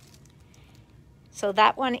cadeaux. So,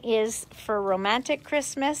 that one is for Romantic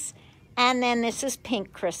Christmas. And then this is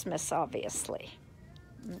Pink Christmas, obviously.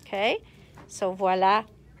 Okay? So, voilà,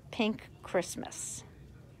 Pink Christmas.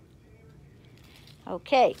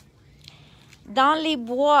 OK. Dans les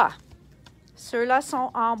bois, ceux-là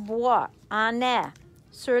sont en bois, en air.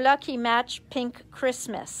 Ceux-là qui matchent Pink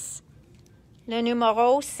Christmas. Le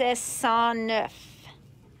numéro, c'est 109.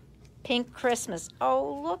 Pink Christmas.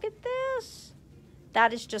 Oh, look at this.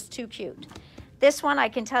 That is just too cute. This one, I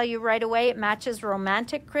can tell you right away, it matches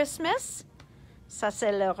Romantic Christmas. Ça,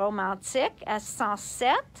 c'est le romantique à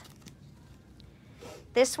 107.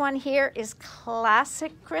 This one here is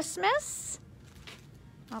Classic Christmas.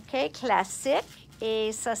 OK, classique.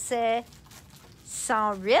 Et ça, c'est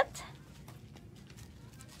 108.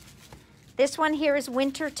 This one here is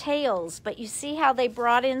Winter Tales, but you see how they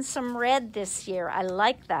brought in some red this year. I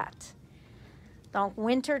like that. Donc,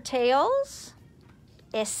 Winter Tales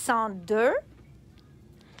is 102.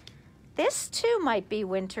 This too might be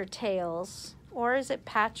Winter Tales, or is it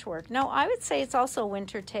Patchwork? No, I would say it's also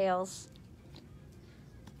Winter Tales.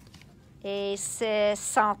 Et c'est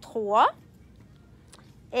 103.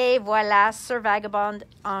 Et voilà, Sir Vagabond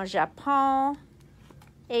en Japon.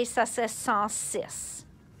 Et ça, c'est 106.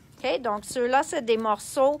 OK? Donc, ceux-là, c'est des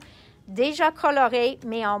morceaux déjà colorés,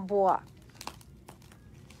 mais en bois.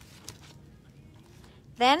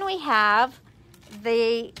 Then we have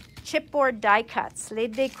the chipboard die cuts, les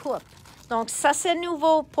découpes. Donc, ça, c'est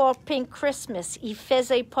nouveau pour Pink Christmas. Ils ne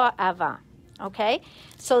faisaient pas avant. OK?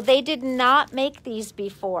 So, they did not make these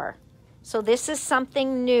before. So, this is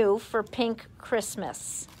something new for Pink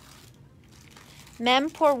Christmas.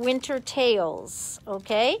 Même pour Winter Tales,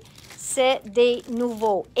 OK? C'est des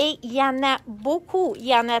nouveaux. Et il y en a beaucoup. Il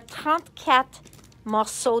y en a 34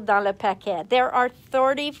 morceaux dans le paquet. There are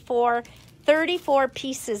 34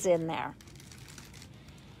 pieces in there.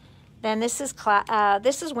 Then this is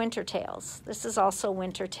Winter Tales. This is also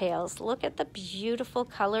Winter Tales. Look at the beautiful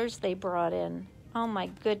colors they brought in. Oh my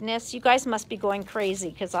goodness. You guys must be going crazy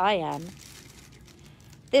because I am.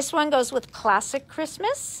 This one goes with Classic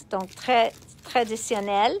Christmas, donc très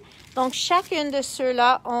traditionnel. Donc, chacune de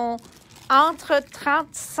ceux-là ont entre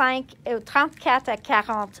 34 à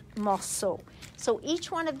 40 morceaux. So, each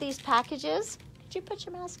one of these packages, could you put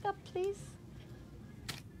your mask up, please?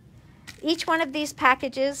 Each one of these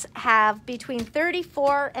packages have between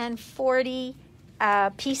 34 and 40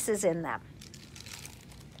 pieces in them.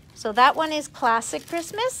 So, that one is Classic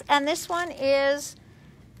Christmas, and this one is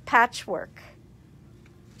Patchwork.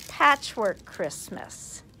 Patchwork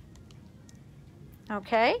Christmas.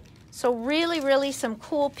 Okay, so really, really some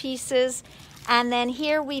cool pieces. And then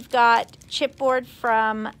here we've got chipboard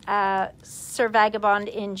from Sir Vagabond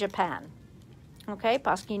in Japan. Okay,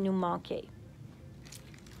 parce qu'il nous manquait.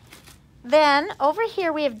 Then, over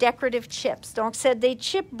here, we have decorative chips. Donc, c'est des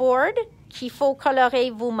chipboards qu'il faut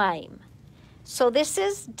colorer vous-même. So, this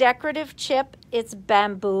is decorative chip. It's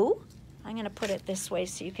bamboo. I'm going to put it this way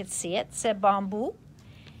so you can see it. C'est bambou.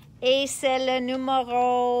 Et c'est le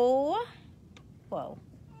numéro... Whoa.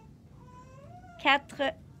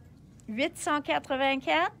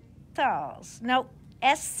 894. No,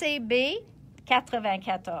 SCB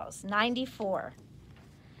 94. 94.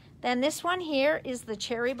 Then this one here is the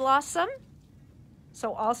cherry blossom.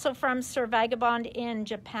 So also from Sir Vagabond in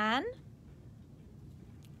Japan.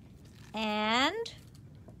 And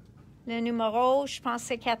le numéro, je pense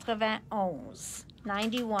c'est 91.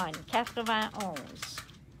 91. 91.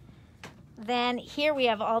 Then here we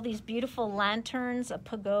have all these beautiful lanterns, a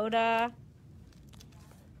pagoda.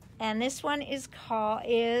 And this one is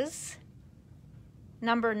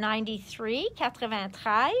number 93,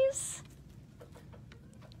 93.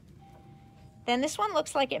 Then this one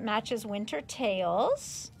looks like it matches Winter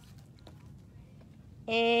Tales.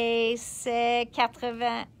 Et c'est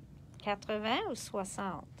 80 ou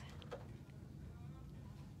 60?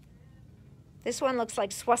 This one looks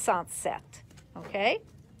like 67, okay?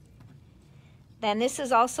 Then this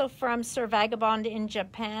is also from Sir Vagabond in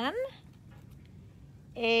Japan.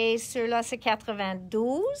 Et celui-là, c'est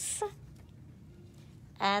 92.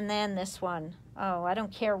 And then this one. Oh, I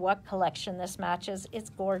don't care what collection this matches. It's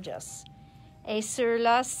gorgeous. Et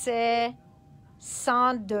celui-là, c'est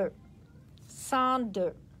 102.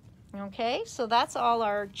 102. Okay, so that's all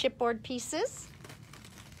our chipboard pieces.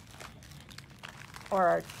 Or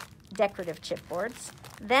our decorative chipboards.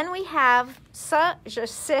 Then we have, ça, je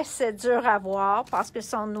sais, c'est dur à voir parce que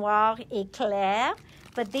sont noirs et clairs.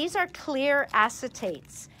 But these are clear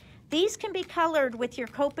acetates. These can be colored with your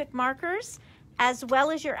Copic markers as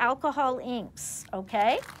well as your alcohol inks,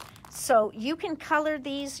 okay? So you can color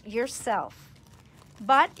these yourself.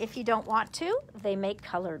 But if you don't want to, they make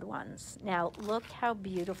colored ones. Now, look how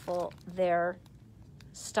beautiful their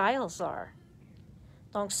styles are.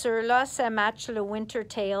 Donc, ceux-là, ça match le Winter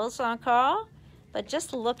Tales encore. But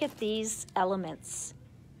just look at these elements.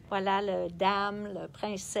 Voilà le dame, le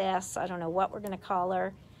princesse, I don't know what we're going to call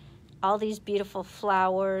her. All these beautiful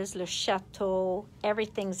flowers, le chateau,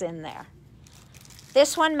 everything's in there.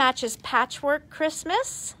 This one matches Patchwork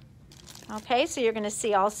Christmas. Okay, so you're going to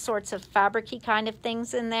see all sorts of fabric-y kind of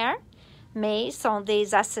things in there. Mais sont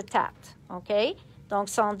des acétates, okay? Donc,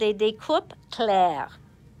 sont des découpes claires.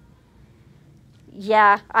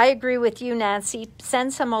 Yeah, I agree with you, Nancy.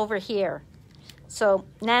 Send some over here. So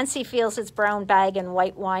Nancy feels it's brown bag and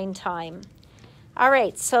white wine time. All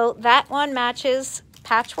right, so that one matches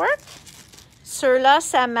Patchwork. Ceux-là,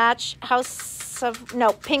 ça match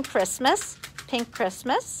Pink Christmas. Pink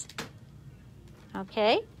Christmas.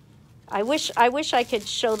 Okay. I wish I could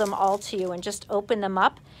show them all to you and just open them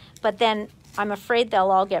up, but then I'm afraid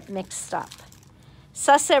they'll all get mixed up.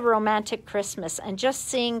 Ça, c'est Romantic Christmas, and just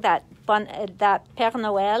seeing that Père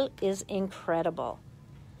Noël is incredible.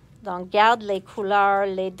 Donc, garde les couleurs,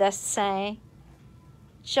 les dessins,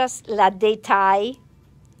 just la détail.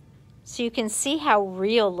 So you can see how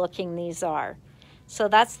real looking these are. So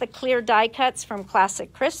that's the clear die cuts from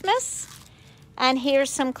Classic Christmas. And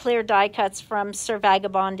here's some clear die cuts from Sir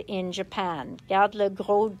Vagabond in Japan. Garde le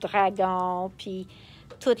gros dragon, puis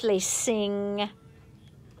toutes les signes.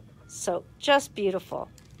 So just beautiful.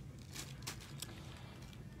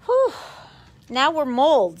 Whew. Now we're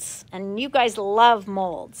molds, and you guys love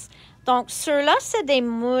molds. Donc, ceux-là, c'est des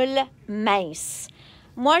moules minces.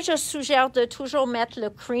 Moi, je suggère de toujours mettre le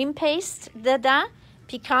cream paste dedans,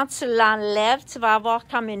 puis quand tu l'enlèves, tu vas avoir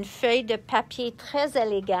comme une feuille de papier très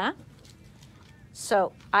élégant.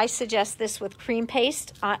 So, I suggest this with cream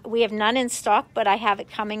paste. We have none in stock, but I have it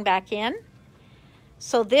coming back in.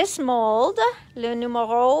 So, this mold, le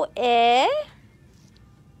numéro est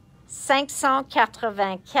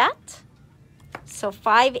 584. So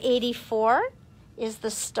 584 is the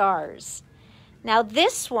stars. Now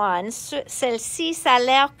this one, celle-ci, ça a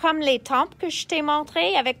l'air comme les tempes que je t'ai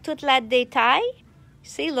montré avec toute la détail.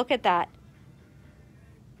 See, look at that.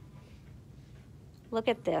 Look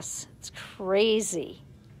at this. It's crazy.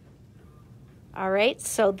 All right,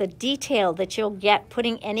 so the detail that you'll get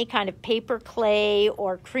putting any kind of paper clay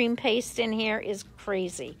or cream paste in here is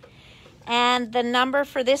crazy. And the number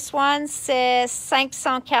for this one, c'est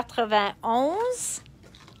 591.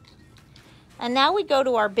 And now we go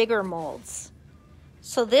to our bigger molds.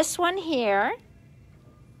 So this one here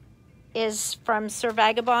is from Sir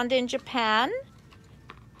Vagabond in Japan.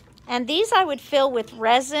 And these I would fill with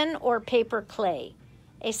resin or paper clay.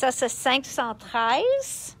 Et ça, c'est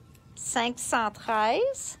 513.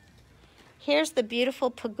 513. Here's the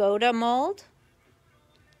beautiful pagoda mold.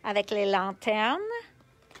 avec les lanternes.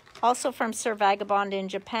 Also from Sir Vagabond in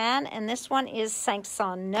Japan. And this one is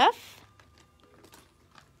 509.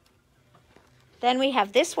 Then we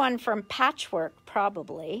have this one from Patchwork,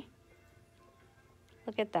 probably.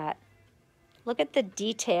 Look at that. Look at the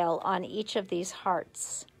detail on each of these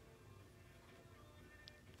hearts.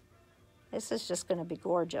 This is just going to be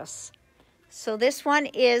gorgeous. So this one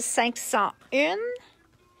is 501.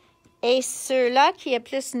 Et ceux-là qui est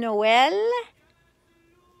plus Noël.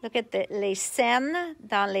 Look at les scènes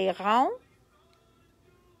dans les ronds.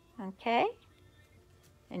 OK.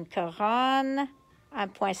 Une couronne, un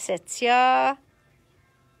poinsettia,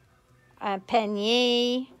 un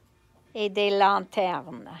panier, et des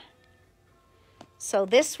lanternes. So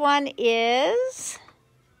this one is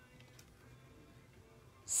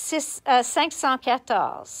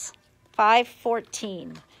 514,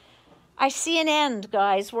 514. I see an end,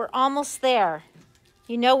 guys. We're almost there.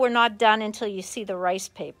 You know we're not done until you see the rice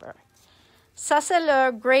paper. Ça, c'est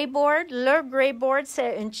le gray board. Le gray board,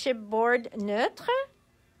 c'est un chipboard neutre.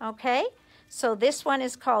 Okay? So this one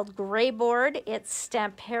is called gray board. It's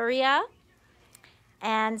Stamperia.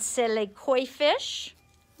 And c'est les koi fish.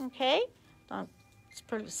 Okay? Donc,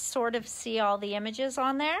 sort of see all the images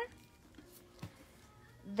on there.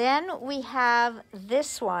 Then we have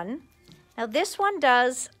this one. Now this one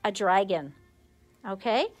does a dragon.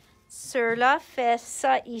 Okay? Ceux-là fait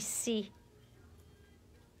ça ici.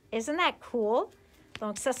 Isn't that cool?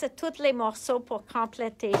 Donc ça, c'est tous les morceaux pour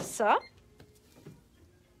compléter ça.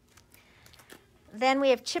 Then we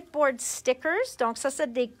have chipboard stickers. Donc ça,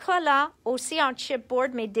 c'est des collants aussi en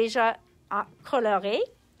chipboard, mais déjà colorés.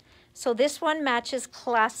 So this one matches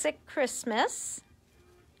Classic Christmas.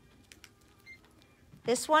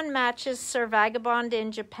 This one matches Sir Vagabond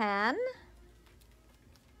in Japan.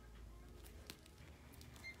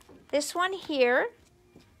 This one here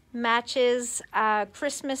matches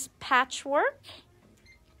Christmas Patchwork.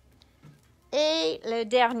 Et le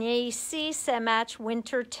dernier ici, ça match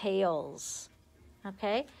Winter Tales.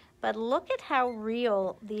 Okay? But look at how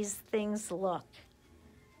real these things look.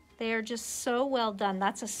 They are just so well done.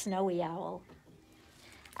 That's a snowy owl.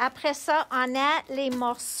 Après ça, on a les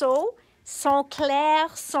morceaux. Sont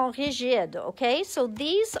clairs, sont rigides. Okay? So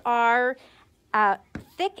these are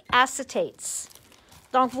thick acetates.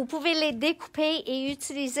 Donc, vous pouvez les découper et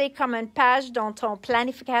utiliser comme une page dans ton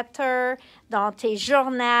planificateur, dans tes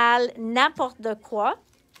journaux, n'importe quoi.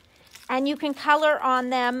 And you can color on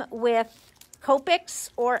them with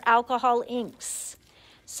Copics or alcohol inks.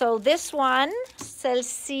 So this one,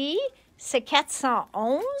 celle-ci, c'est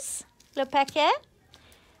 411, le paquet.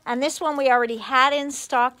 And this one we already had in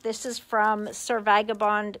stock. This is from Sir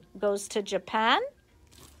Vagabond Goes to Japan.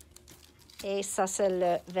 Et ça, c'est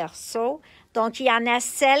le verso. Donc, il y en a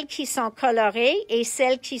celles qui sont colorées et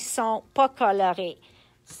celles qui ne sont pas colorées.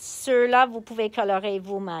 Ceux-là, vous pouvez colorer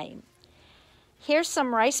vous-même. Here's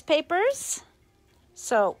some rice papers.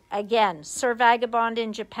 So, again, Sir Vagabond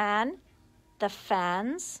in Japan, the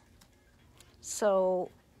fans. So,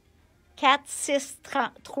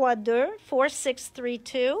 4632,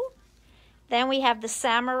 4632. Then we have the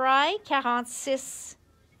samurai,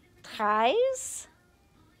 4613.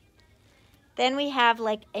 Then we have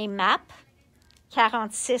like a map,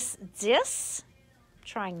 4610.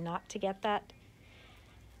 Trying not to get that.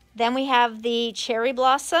 Then we have the cherry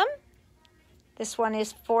blossom. This one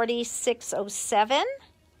is 4607.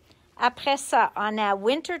 Après ça, on a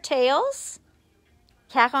Winter Tales,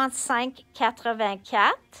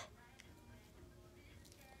 4584.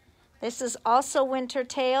 This is also Winter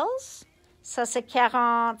Tales. Ça, c'est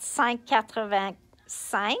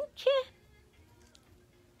 4585.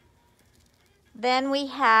 Then we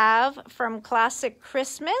have from Classic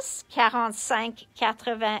Christmas,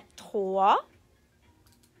 4583.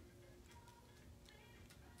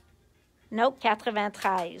 Nope,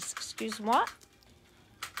 93, excuse-moi.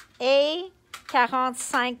 Et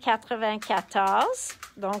 4594.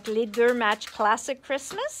 Donc, les deux matchent Classic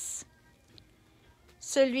Christmas.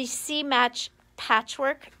 Celui-ci match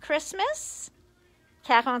Patchwork Christmas,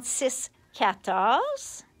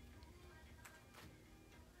 4614.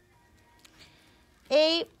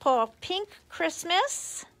 Et pour Pink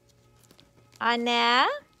Christmas, on a,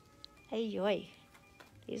 aïe,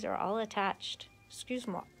 these are all attached,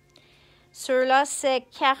 excuse-moi. Ceux-là, c'est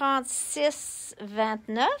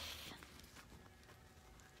 4629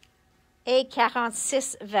 et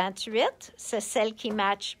 4628. C'est celle qui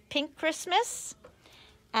match Pink Christmas.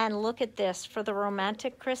 And look at this. For the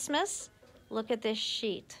romantic Christmas, look at this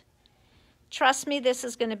sheet. Trust me, this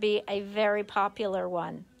is going to be a very popular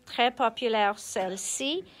one. Très populaire,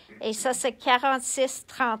 celle-ci. Et ça, c'est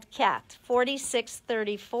 4634,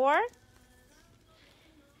 4634.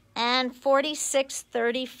 And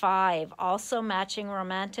 4635, also matching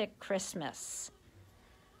romantic Christmas.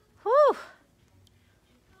 Whew.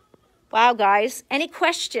 Wow, guys. Any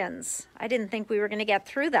questions? I didn't think we were going to get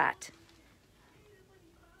through that.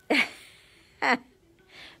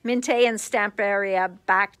 Minte and Stamp Area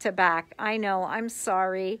back to back. I know. I'm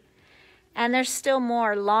sorry. And there's still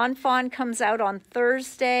more. Lawn Fawn comes out on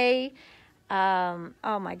Thursday.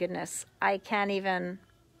 Oh, my goodness. I can't even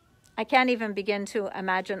begin to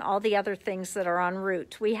imagine all the other things that are en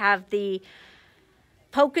route. We have the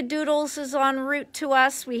Polka Doodles is en route to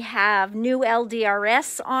us. We have new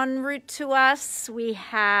LDRS en route to us. We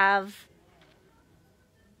have,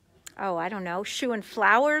 oh, I don't know, Shoe and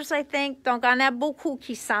Flowers, I think. Donc, on a beaucoup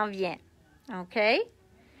qui s'en vient. OK?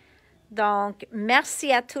 Donc,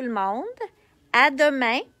 merci à tout le monde. À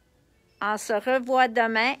demain. On se revoit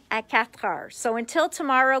demain à 4 heures. So until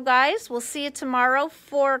tomorrow, guys, we'll see you tomorrow,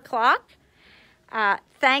 4 o'clock.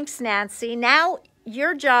 Thanks, Nancy. Now,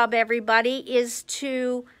 your job, everybody, is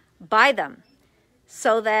to buy them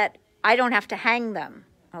so that I don't have to hang them,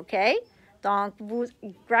 okay? Donc,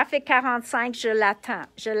 graphique 45, je l'attends.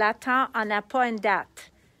 Je l'attends, on n'a pas une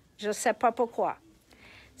date. Je ne sais pas pourquoi.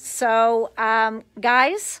 So,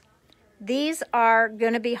 guys, these are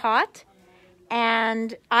going to be hot,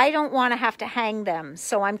 and I don't want to have to hang them,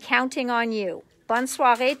 so I'm counting on you. Bonne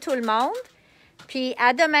soirée, tout le monde, puis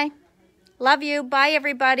à demain. Love you. Bye,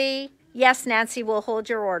 everybody. Yes, Nancy will hold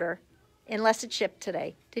your order, unless it's shipped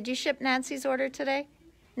today. Did you ship Nancy's order today?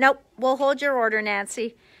 Nope, we'll hold your order,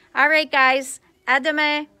 Nancy. All right, guys. À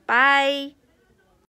demain. Bye.